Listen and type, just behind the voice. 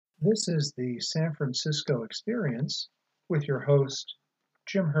This is the San Francisco Experience with your host,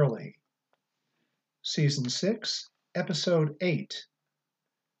 Jim Hurley. Season 6, Episode 8,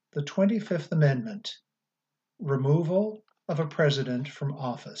 The 25th Amendment, Removal of a President from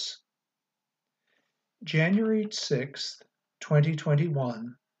Office. January 6,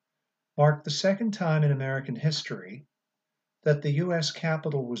 2021, marked the second time in American history that the U.S.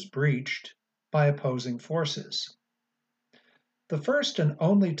 Capitol was breached by opposing forces. The first and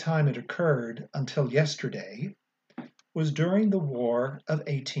only time it occurred until yesterday was during the War of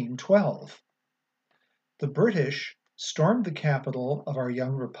 1812. The British stormed the capital of our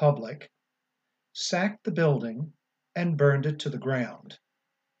young republic, sacked the building, and burned it to the ground.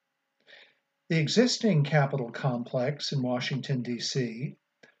 The existing Capitol complex in Washington, D.C.,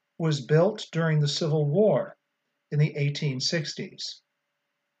 was built during the Civil War in the 1860s.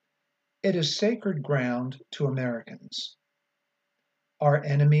 It is sacred ground to Americans. Our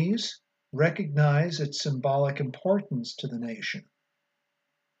enemies recognize its symbolic importance to the nation.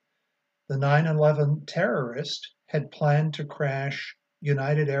 The 9/11 terrorist had planned to crash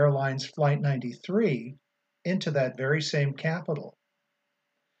United Airlines Flight 93 into that very same Capitol.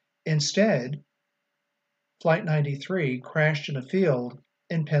 Instead, Flight 93 crashed in a field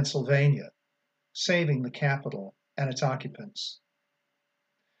in Pennsylvania, saving the Capitol and its occupants.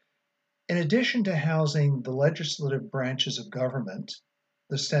 In addition to housing the legislative branches of government,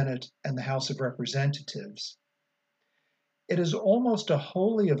 the Senate and the House of Representatives, it is almost a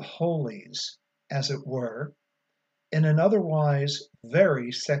holy of holies, as it were, in an otherwise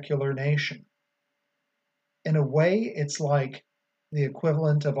very secular nation. In a way, it's like the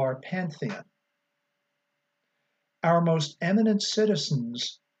equivalent of our pantheon. Our most eminent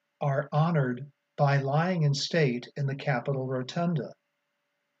citizens are honored by lying in state in the Capitol Rotunda.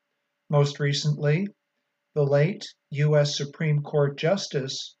 Most recently, the late U.S. Supreme Court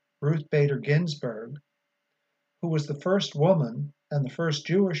Justice Ruth Bader Ginsburg, who was the first woman and the first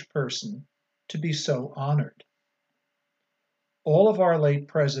Jewish person to be so honored. All of our late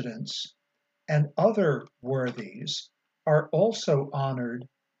presidents and other worthies are also honored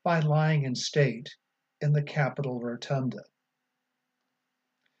by lying in state in the Capitol Rotunda.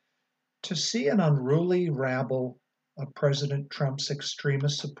 To see an unruly rabble of President Trump's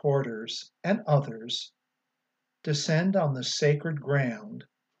extremist supporters and others descend on the sacred ground,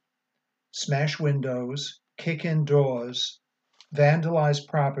 smash windows, kick in doors, vandalize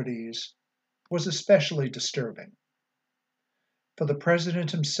properties, was especially disturbing. For the president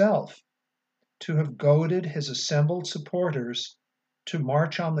himself to have goaded his assembled supporters to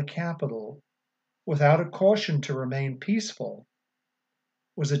march on the Capitol without a caution to remain peaceful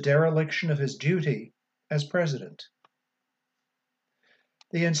was a dereliction of his duty as president.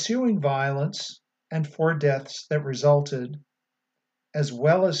 The ensuing violence and 4 deaths that resulted, as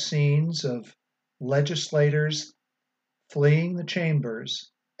well as scenes of legislators fleeing the chambers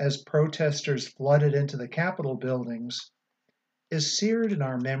as protesters flooded into the Capitol buildings, is seared in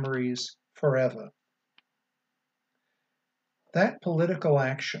our memories forever. That political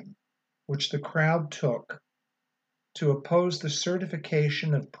action, which the crowd took to oppose the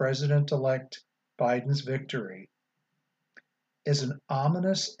certification of President-elect Biden's victory, is an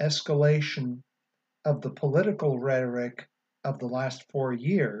ominous escalation of the political rhetoric of the last 4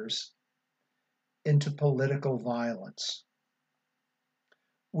 years into political violence.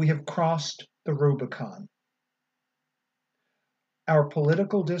 We have crossed the Rubicon. Our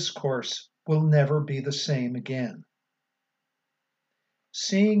political discourse will never be the same again.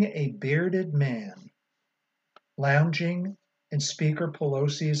 Seeing a bearded man lounging in Speaker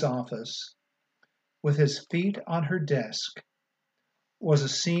Pelosi's office with his feet on her desk was a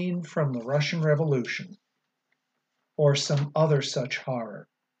scene from the Russian Revolution or some other such horror.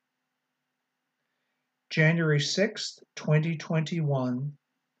 January 6, 2021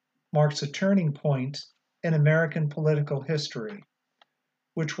 marks a turning point in American political history,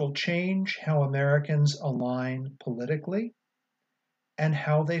 which will change how Americans align politically and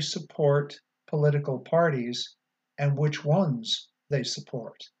how they support political parties and which ones they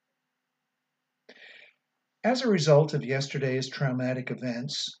support. As a result of yesterday's traumatic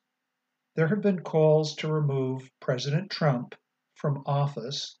events, there have been calls to remove President Trump from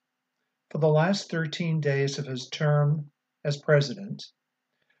office for the last 13 days of his term as president,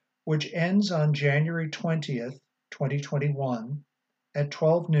 which ends on January 20th, 2021 at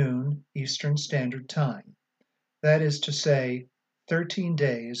 12 noon Eastern Standard Time. That is to say, 13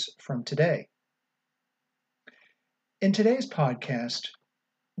 days from today. In today's podcast,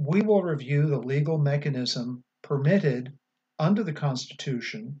 we will review the legal mechanism permitted under the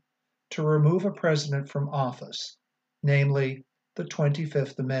Constitution to remove a president from office, namely the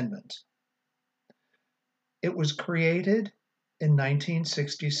 25th Amendment. It was created in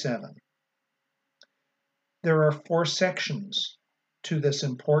 1967. There are 4 sections to this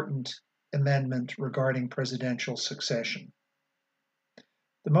important amendment regarding presidential succession.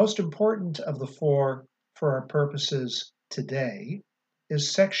 The most important of the 4 for our purposes today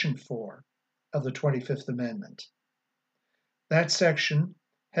is Section 4 of the 25th Amendment. That section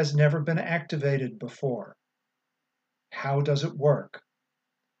has never been activated before. How does it work?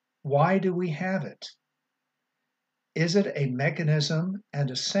 Why do we have it? Is it a mechanism and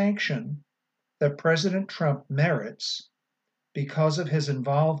a sanction that President Trump merits because of his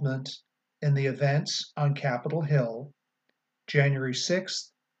involvement in the events on Capitol Hill, January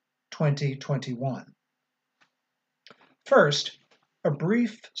 6, 2021? First, a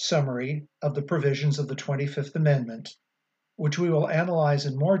brief summary of the provisions of the 25th Amendment, which we will analyze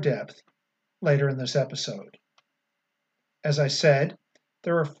in more depth later in this episode. As I said,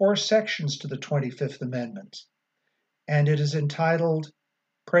 there are 4 sections to the 25th Amendment, and it is entitled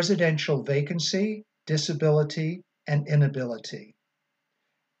Presidential Vacancy, Disability, and Inability.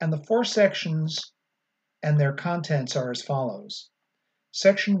 And the 4 sections and their contents are as follows.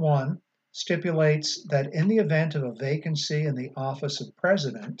 Section 1 stipulates that in the event of a vacancy in the office of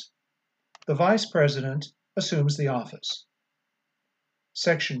president, the vice president assumes the office.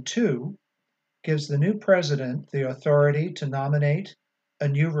 Section 2 gives the new president the authority to nominate a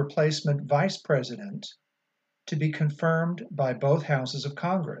new replacement vice president to be confirmed by both houses of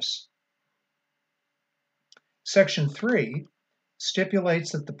Congress. Section 3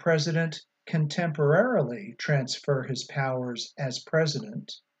 stipulates that the president can temporarily transfer his powers as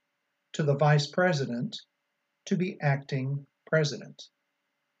president to the vice president to be acting president,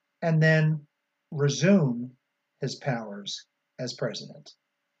 and then resume his powers as president.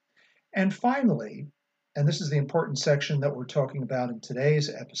 And finally, and this is the important section that we're talking about in today's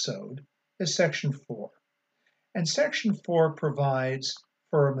episode, is Section 4. And Section 4 provides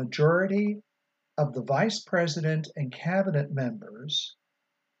for a majority of the vice president and cabinet members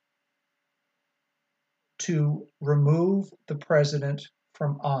to remove the president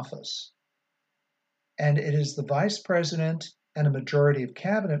from office. And it is the vice president and a majority of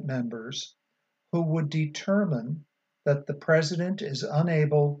cabinet members who would determine that the president is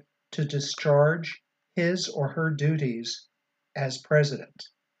unable to discharge his or her duties as president.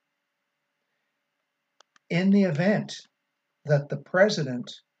 In the event that the president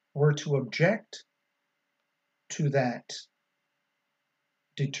were to object to that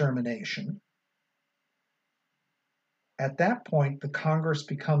determination, at that point the Congress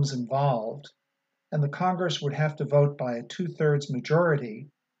becomes involved, and the Congress would have to vote by a 2/3 majority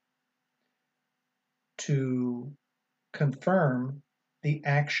to confirm the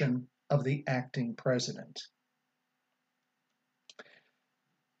action of the acting president.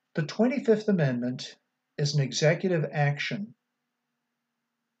 The 25th Amendment is an executive action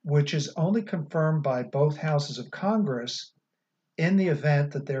which is only confirmed by both houses of Congress in the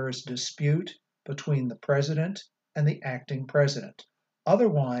event that there is a dispute between the president and the acting president.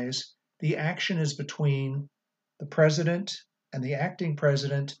 Otherwise, the action is between the president and the acting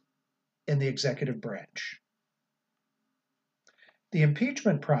president in the executive branch. The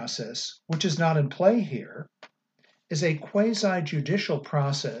impeachment process, which is not in play here, is a quasi-judicial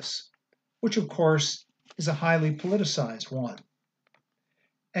process, which of course is a highly politicized one.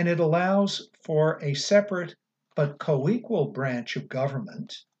 And it allows for a separate but co-equal branch of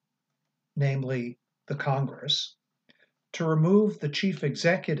government, namely the Congress, to remove the chief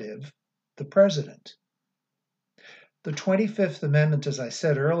executive, the president. The 25th Amendment, as I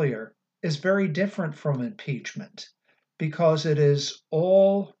said earlier, is very different from impeachment because it is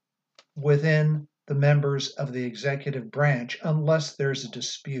all within the members of the executive branch unless there's a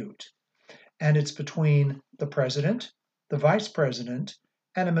dispute. And it's between the president, the vice president,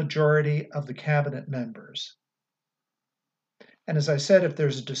 and a majority of the cabinet members. And as I said, if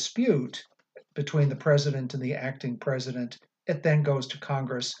there's a dispute between the president and the acting president, it then goes to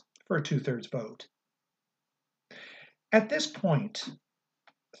Congress for a 2/3 vote. At this point,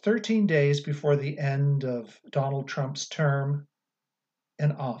 13 days before the end of Donald Trump's term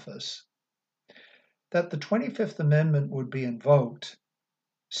in office, that the 25th Amendment would be invoked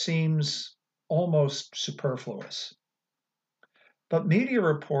seems almost superfluous. But media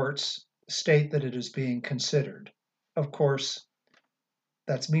reports state that it is being considered. Of course,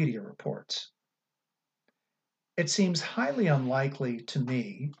 that's media reports. It seems highly unlikely to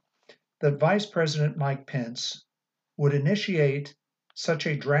me that Vice President Mike Pence would initiate such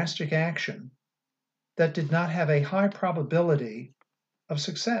a drastic action that did not have a high probability of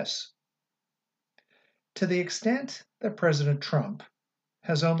success. To the extent that President Trump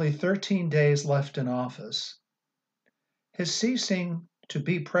has only 13 days left in office, his ceasing to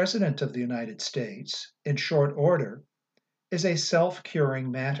be President of the United States in short order is a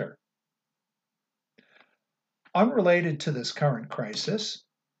self-curing matter. Unrelated to this current crisis,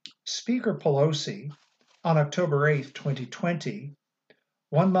 Speaker Pelosi, on October 8, 2020,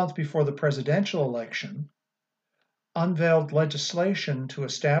 1 month before the presidential election, unveiled legislation to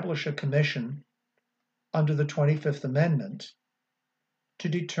establish a commission under the 25th Amendment to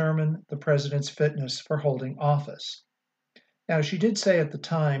determine the president's fitness for holding office. Now, she did say at the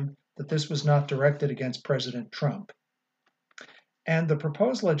time that this was not directed against President Trump. And the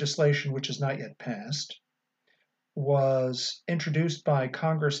proposed legislation, which has not yet passed, was introduced by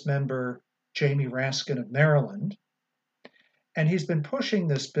Congress member Jamie Raskin of Maryland. And he's been pushing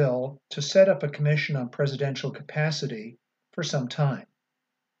this bill to set up a commission on presidential capacity for some time.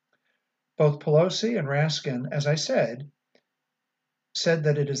 Both Pelosi and Raskin, as I said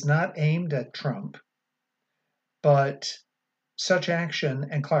that it is not aimed at Trump, but such action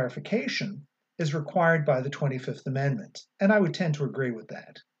and clarification is required by the 25th Amendment, and I would tend to agree with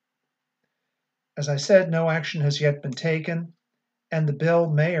that. As I said, no action has yet been taken, and the bill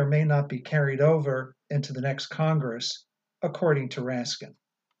may or may not be carried over into the next Congress, according to Raskin.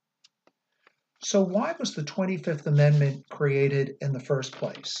 So why was the 25th Amendment created in the first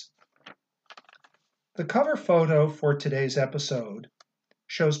place? The cover photo for today's episode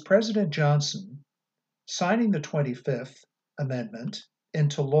shows President Johnson signing the 25th Amendment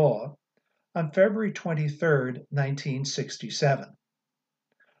into law on February 23, 1967.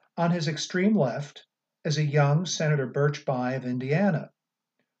 On his extreme left is a young Senator Birch Bayh of Indiana,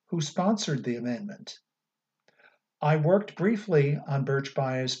 who sponsored the amendment. I worked briefly on Birch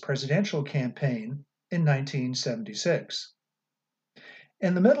Bayh's presidential campaign in 1976.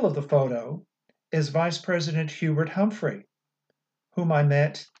 In the middle of the photo is Vice President Hubert Humphrey, whom I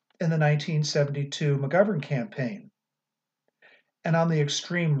met in the 1972 McGovern campaign. And on the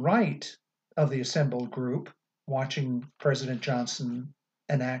extreme right of the assembled group, watching President Johnson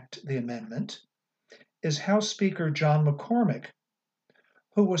enact the amendment, is House Speaker John McCormack,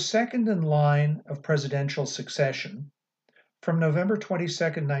 who was second in line of presidential succession from November 22,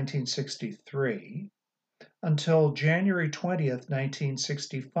 1963, until January 20,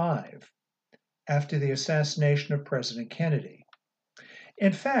 1965, after the assassination of President Kennedy.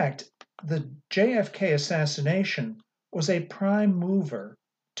 In fact, the JFK assassination was a prime mover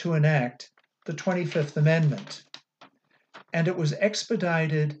to enact the 25th Amendment, and it was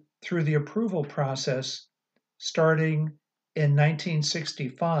expedited through the approval process starting in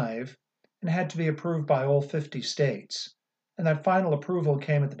 1965 and had to be approved by all 50 states. And that final approval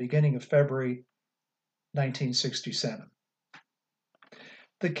came at the beginning of February 1967.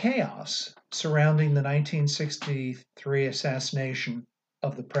 The chaos surrounding the 1963 assassination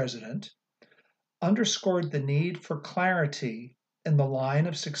of the president underscored the need for clarity in the line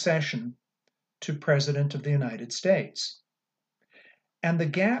of succession to President of the United States. And the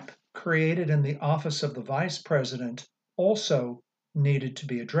gap created in the office of the Vice President also needed to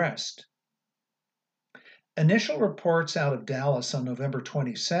be addressed. Initial reports out of Dallas on November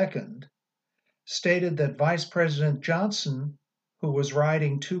 22nd stated that Vice President Johnson, who was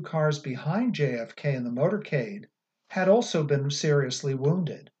riding 2 cars behind JFK in the motorcade, had also been seriously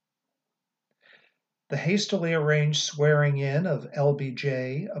wounded. The hastily arranged swearing in of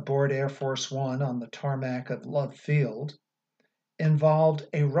LBJ aboard Air Force One on the tarmac of Love Field involved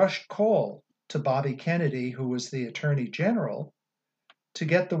a rushed call to Bobby Kennedy, who was the Attorney General, to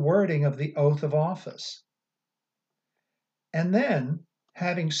get the wording of the oath of office. And then,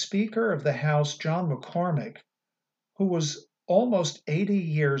 having Speaker of the House John McCormack, who was almost 80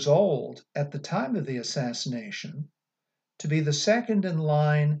 years old at the time of the assassination, to be the second in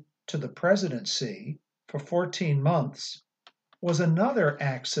line to the presidency for 14 months was another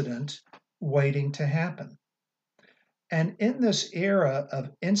accident waiting to happen. And in this era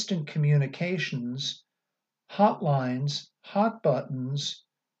of instant communications, hotlines, hot buttons,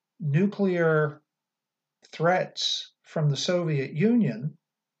 nuclear threats from the Soviet Union,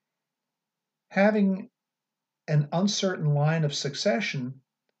 having an uncertain line of succession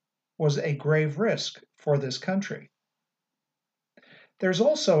was a grave risk for this country. There's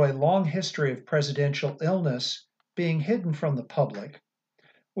also a long history of presidential illness being hidden from the public,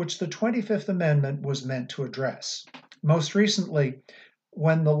 which the 25th Amendment was meant to address. Most recently,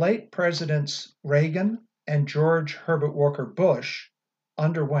 when the late Presidents Reagan and George Herbert Walker Bush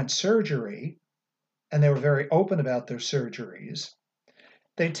underwent surgery, and they were very open about their surgeries,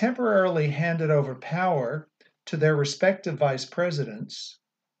 they temporarily handed over power to their respective vice presidents,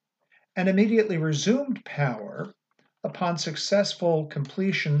 and immediately resumed power upon successful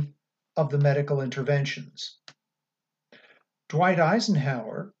completion of the medical interventions. Dwight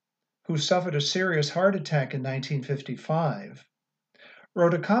Eisenhower, who suffered a serious heart attack in 1955,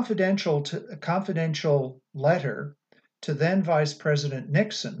 wrote a confidential letter to then Vice President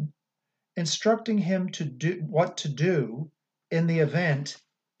Nixon, instructing him to do what to do in the event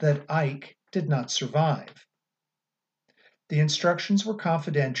that Ike did not survive. The instructions were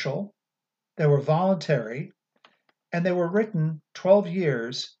confidential, they were voluntary, and they were written 12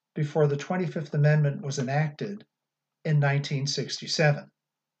 years before the 25th Amendment was enacted in 1967.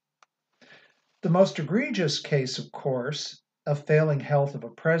 The most egregious case, of course, of failing health of a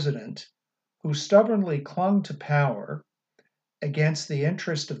president who stubbornly clung to power against the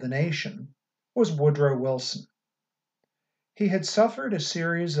interest of the nation was Woodrow Wilson. He had suffered a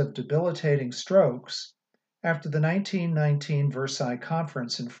series of debilitating strokes after the 1919 Versailles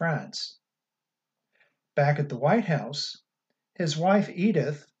Conference in France. Back at the White House, his wife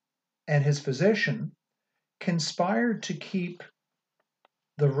Edith and his physician conspired to keep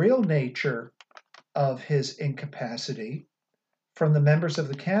the real nature of his incapacity from the members of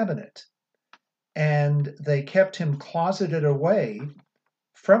the cabinet, and they kept him closeted away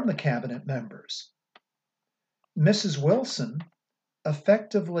from the cabinet members. Mrs. Wilson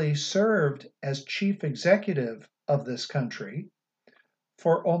effectively served as chief executive of this country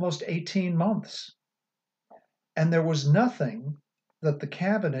for almost 18 months, and there was nothing that the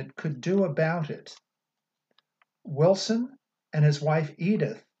cabinet could do about it. Wilson and his wife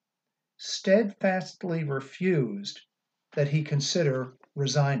Edith steadfastly refused that he consider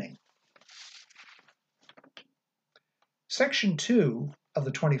resigning. Section 2 of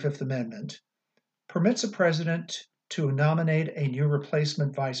the 25th Amendment permits a president to nominate a new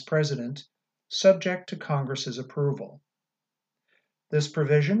replacement vice president subject to Congress's approval. This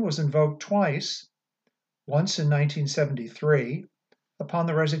provision was invoked twice, once in 1973 upon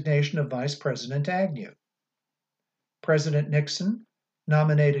the resignation of Vice President Agnew. President Nixon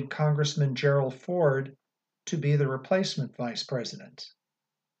nominated Congressman Gerald Ford to be the replacement vice president.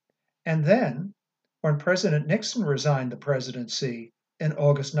 And then, when President Nixon resigned the presidency in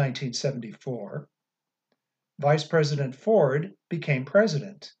August 1974, Vice President Ford became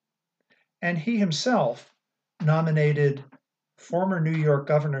president, and he himself nominated former New York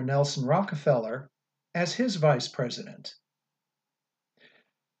Governor Nelson Rockefeller as his vice president.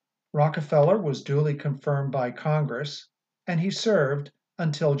 Rockefeller was duly confirmed by Congress, and he served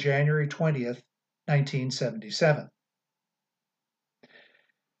until January 20th, 1977.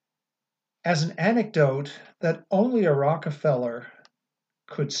 As an anecdote that only a Rockefeller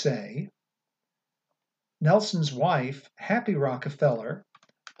could say, Nelson's wife, Happy Rockefeller,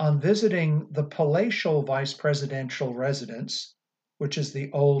 on visiting the palatial vice presidential residence, which is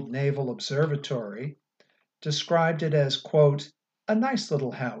the old Naval Observatory, described it as, quote, a nice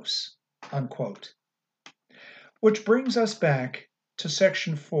little house, unquote. Which brings us back to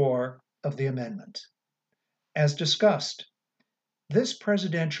Section 4 of the amendment. As discussed, this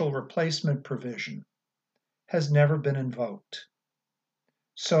presidential replacement provision has never been invoked.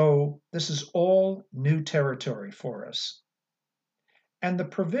 So this is all new territory for us. And the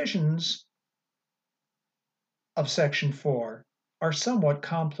provisions of Section 4 are somewhat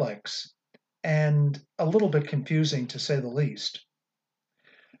complex and a little bit confusing, to say the least.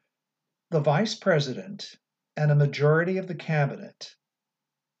 The vice president and a majority of the cabinet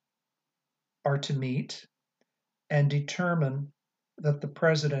are to meet and determine that the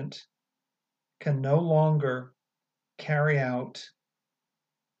president can no longer carry out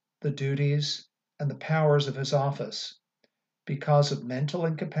the duties and the powers of his office because of mental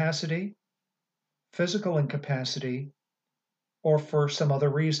incapacity, physical incapacity, or for some other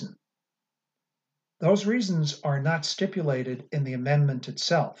reason. Those reasons are not stipulated in the amendment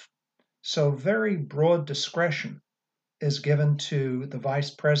itself, so very broad discretion is given to the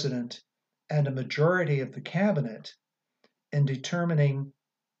vice president and a majority of the cabinet in determining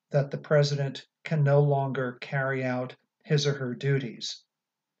that the president can no longer carry out his or her duties.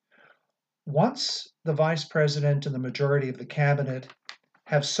 Once the vice president and the majority of the cabinet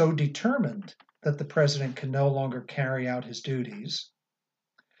have so determined that the president can no longer carry out his duties,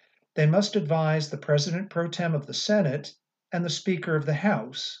 they must advise the president pro tem of the Senate and the Speaker of the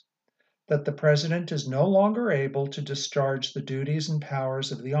House that the president is no longer able to discharge the duties and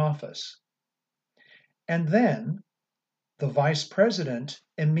powers of the office. And then the vice president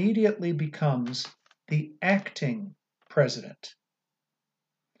immediately becomes the acting president.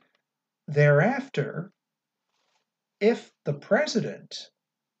 Thereafter, if the president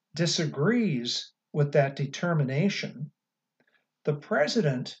disagrees with that determination, the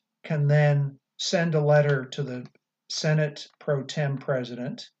president can then send a letter to the Senate pro tem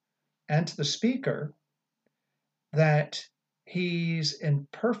president and to the speaker that he's in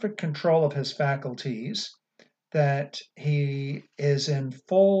perfect control of his faculties, that he's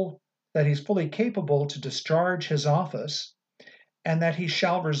fully capable to discharge his office, and that he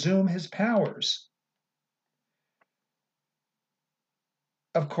shall resume his powers.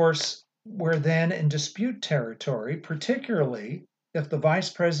 Of course, we're then in dispute territory, particularly if the vice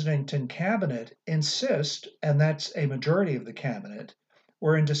president and cabinet insist, and that's a majority of the cabinet,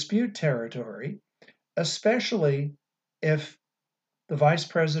 we're in dispute territory, especially if the vice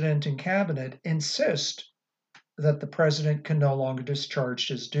president and cabinet insist that the president can no longer discharge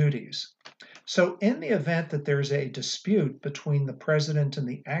his duties. So, in the event that there's a dispute between the president and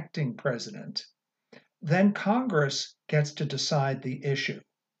the acting president, then Congress gets to decide the issue.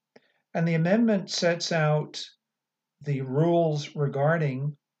 And the amendment sets out the rules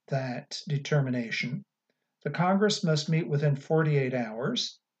regarding that determination. The Congress must meet within 48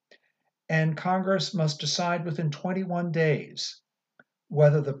 hours, and Congress must decide within 21 days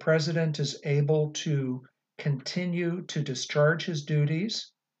whether the president is able to continue to discharge his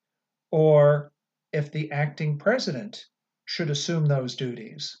duties or if the acting president should assume those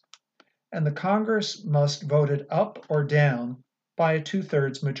duties. And the Congress must vote it up or down by a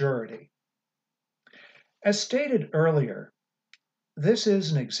 2/3 majority. As stated earlier, this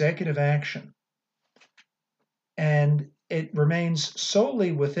is an executive action, and it remains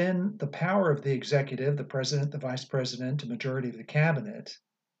solely within the power of the executive, the president, the vice president, a majority of the cabinet,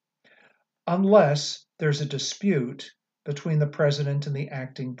 unless there's a dispute between the president and the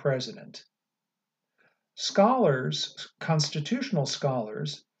acting president. Constitutional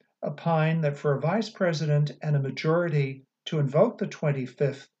scholars, opine that for a vice president and a majority to invoke the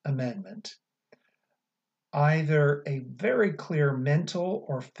 25th Amendment, either a very clear mental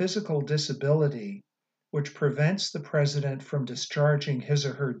or physical disability which prevents the president from discharging his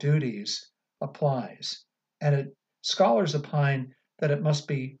or her duties applies. And scholars opine that it must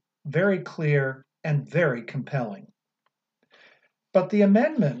be very clear and very compelling. But the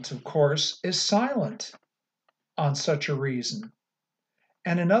amendment, of course, is silent on such a reason.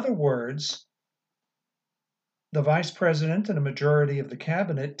 And in other words, the vice president and a majority of the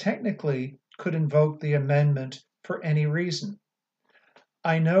cabinet technically could invoke the amendment for any reason.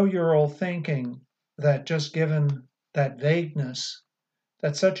 I know you're all thinking that just given that vagueness,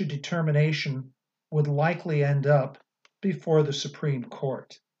 that such a determination would likely end up before the Supreme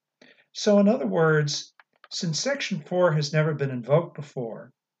Court. So in other words, since Section 4 has never been invoked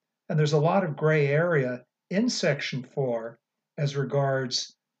before, and there's a lot of gray area in Section 4 as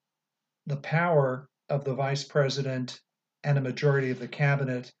regards the power of the vice president and a majority of the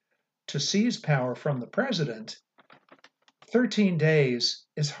cabinet to seize power from the president, 13 days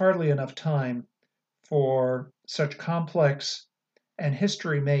is hardly enough time for such complex and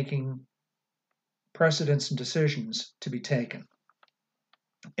history-making precedents and decisions to be taken.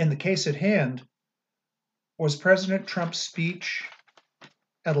 In the case at hand, was President Trump's speech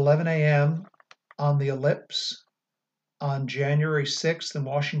at 11 a.m. on the Ellipse on January 6th in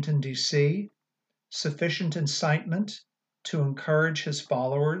Washington, D.C., sufficient incitement to encourage his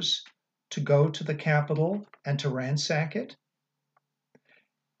followers to go to the Capitol and to ransack it?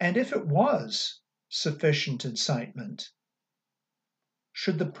 And if it was sufficient incitement,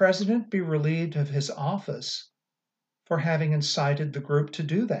 should the president be relieved of his office for having incited the group to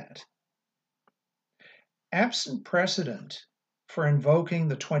do that? Absent precedent for invoking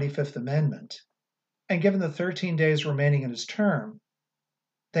the 25th Amendment, and given the 13 days remaining in his term,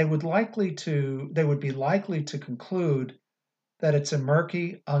 they would be likely to conclude that it's a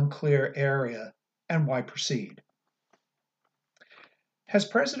murky, unclear area, and why proceed? Has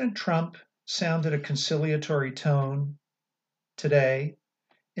President Trump sounded a conciliatory tone today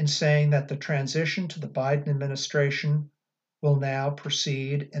in saying that the transition to the Biden administration will now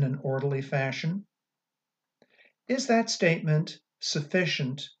proceed in an orderly fashion? Is that statement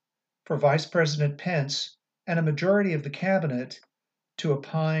sufficient for Vice President Pence and a majority of the cabinet to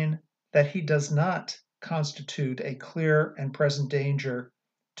opine that he does not constitute a clear and present danger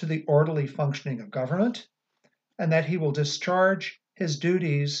to the orderly functioning of government, and that he will discharge his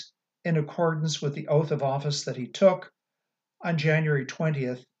duties in accordance with the oath of office that he took on January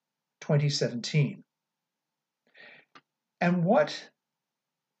 20th, 2017? And what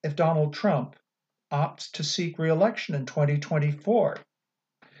if Donald Trump opts to seek re-election in 2024?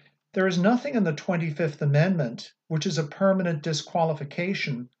 There is nothing in the 25th Amendment which is a permanent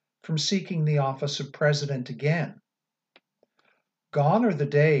disqualification from seeking the office of president again. Gone are the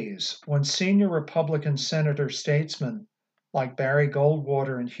days when senior Republican senator statesmen like Barry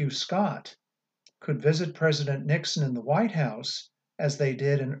Goldwater and Hugh Scott, could visit President Nixon in the White House, as they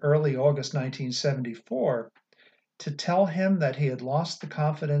did in early August 1974, to tell him that he had lost the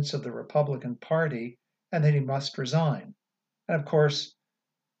confidence of the Republican Party and that he must resign. And of course,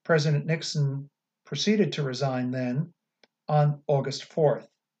 President Nixon proceeded to resign then on August 4th,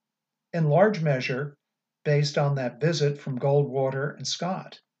 in large measure based on that visit from Goldwater and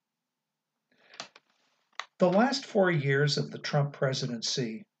Scott. The last 4 years of the Trump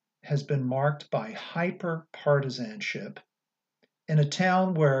presidency has been marked by hyper-partisanship. In a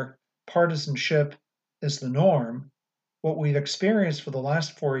town where partisanship is the norm, what we've experienced for the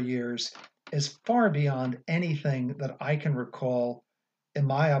last 4 years is far beyond anything that I can recall in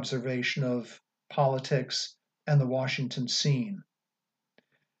my observation of politics and the Washington scene.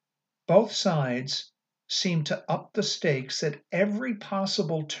 Both sides seem to up the stakes at every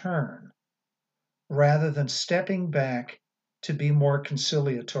possible turn, rather than stepping back to be more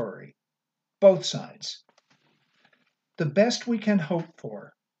conciliatory. Both sides. The best we can hope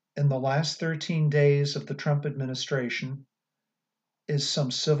for in the last 13 days of the Trump administration is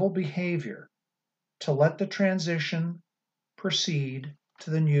some civil behavior to let the transition proceed to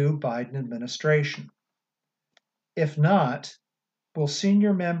the new Biden administration. If not, will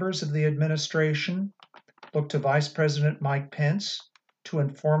senior members of the administration look to Vice President Mike Pence to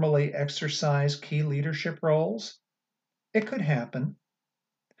informally exercise key leadership roles? It could happen.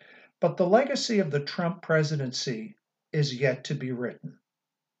 But the legacy of the Trump presidency is yet to be written.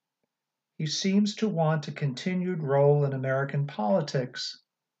 He seems to want a continued role in American politics,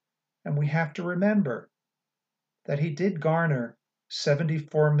 and we have to remember that he did garner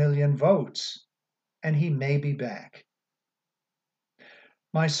 74 million votes, and he may be back.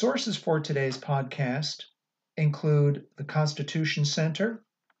 My sources for today's podcast include the Constitution Center,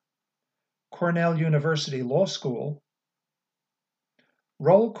 Cornell University Law School,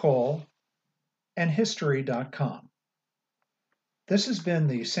 Roll Call, and History.com. This has been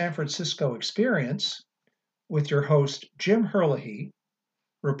the San Francisco Experience with your host, Jim Herlihy,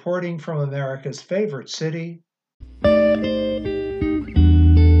 reporting from America's favorite city,